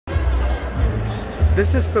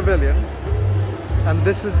This is Pavilion, and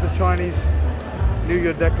this is the Chinese New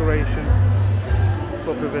Year decoration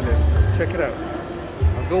for Pavilion. Check it out.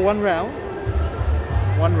 I'll go one round.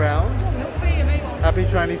 One round. Happy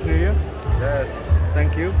Chinese New Year. Yes.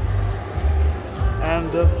 Thank you.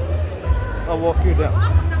 And I'll walk you down.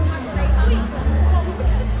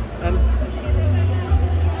 And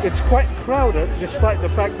it's quite crowded despite the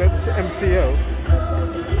fact that it's MCO.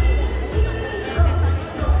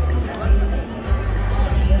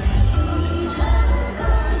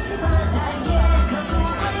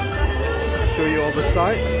 Show you all the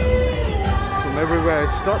sights from everywhere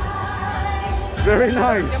I stop. Very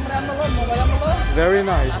nice. Very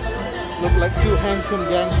nice. Look like two handsome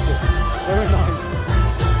gangsters. Very nice.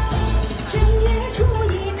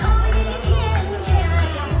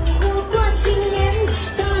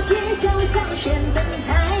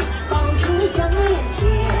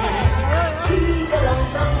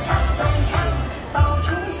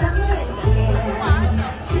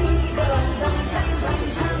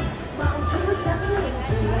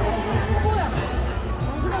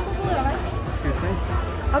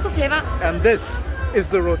 And this is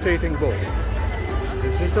the rotating bowl.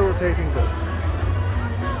 This is the rotating bowl.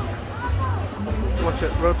 Watch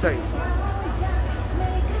it rotate.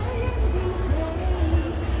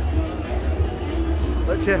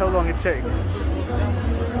 Let's see how long it takes.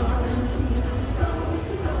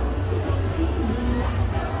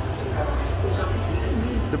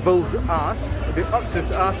 The bull's ass, the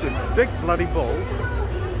ox's ass with big bloody balls.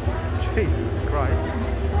 Jesus Christ.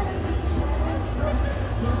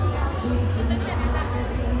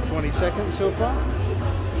 20 seconds so far.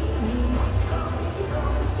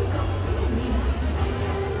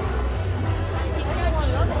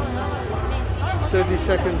 $30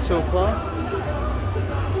 seconds so far.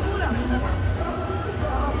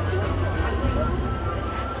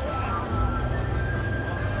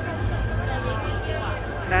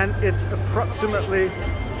 And it's approximately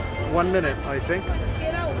 1 minute, I think.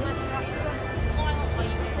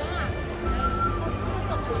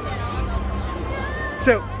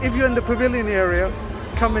 So, if you're in the Pavilion area,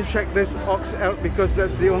 come and check this ox out because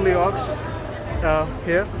that's the only ox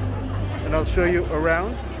here. And I'll show you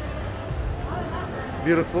around.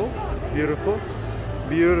 Beautiful, beautiful,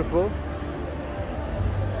 beautiful.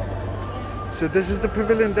 So this is the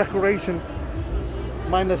Pavilion decoration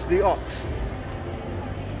minus the ox.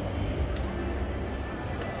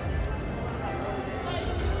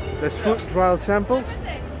 There's fruit trial samples.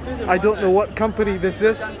 I don't know what company this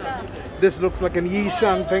is. This looks like an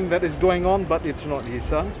Yishan thing that is going on, but it's not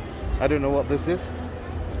Yishan. I don't know what this is.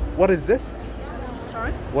 What is this?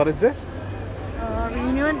 Sorry? What is this?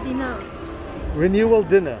 Reunion dinner. Renewal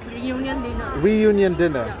dinner. Reunion dinner. Reunion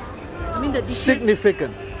dinner. Yeah. I mean the dishes.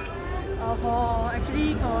 Significant. For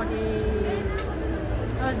the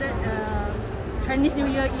Chinese New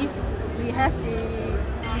Year Eve, we have the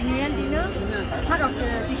reunion dinner. Part of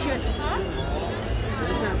the dishes.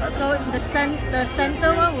 So the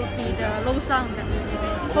center one will be the lo sang that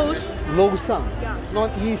we toast. Lo sang, Yeah.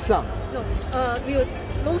 not yi sang. No,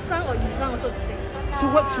 lo sang or yi sang also the same. So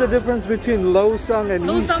what's the difference between lo sang and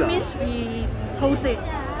Lo yi sang sang? means we toast it.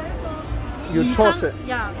 You Yi toss sang, it.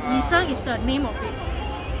 Yeah, yi sang is the name of it.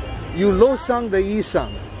 You lo sang the yi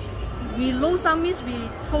sang. We lo sang means we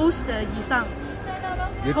toast the yi sang.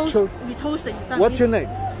 You We toast the yi sang. What's your name?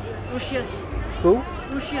 Lucius. Who?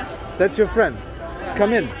 Lucius. That's your friend.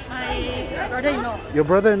 Come in. My brother-in-law. Your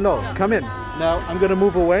brother-in-law. Come in. Now I'm going to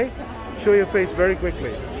move away. Show your face very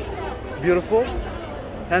quickly. Beautiful.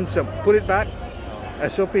 Handsome. Put it back.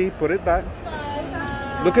 SOP. Put it back.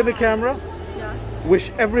 Look at the camera. Yeah.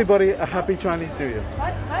 Wish everybody a happy Chinese New Year.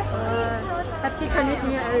 Happy Chinese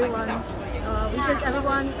New Year, everyone. Wishes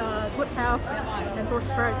everyone good health and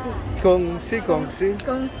prosperity. Gong xi gong xi.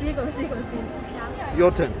 恭喜恭喜恭喜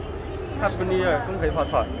Your turn. Happy New Year，恭喜發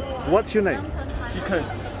財。 What's your name? Deacon。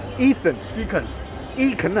 Ethan. Deacon。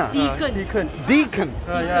 Deacon. Deacon。 Deacon.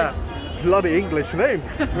 Yeah. Bloody English name.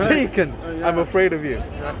 Deacon. I'm afraid of you.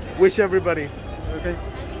 Wish everybody. Okay.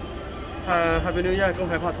 Happy New Year，恭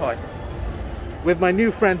喜發財。 With my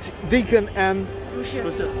new friends Deacon and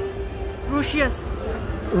Lucius. Lucius.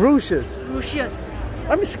 Rucius. Lucius.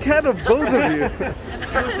 I'm scared of both of you.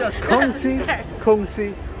 Kong si, Kong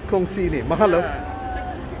si, Kong si ni. Mahalo.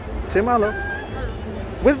 Say mahalo.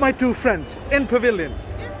 With my two friends in Pavilion,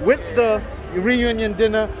 with the reunion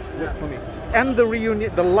dinner, and the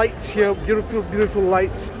reunion, the lights here, beautiful, beautiful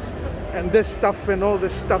lights, and this stuff and all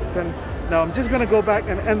this stuff. And now I'm just gonna go back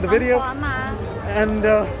and end the video.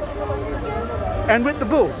 And with the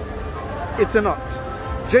bull, it's an ox.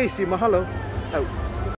 JC, mahalo. Out.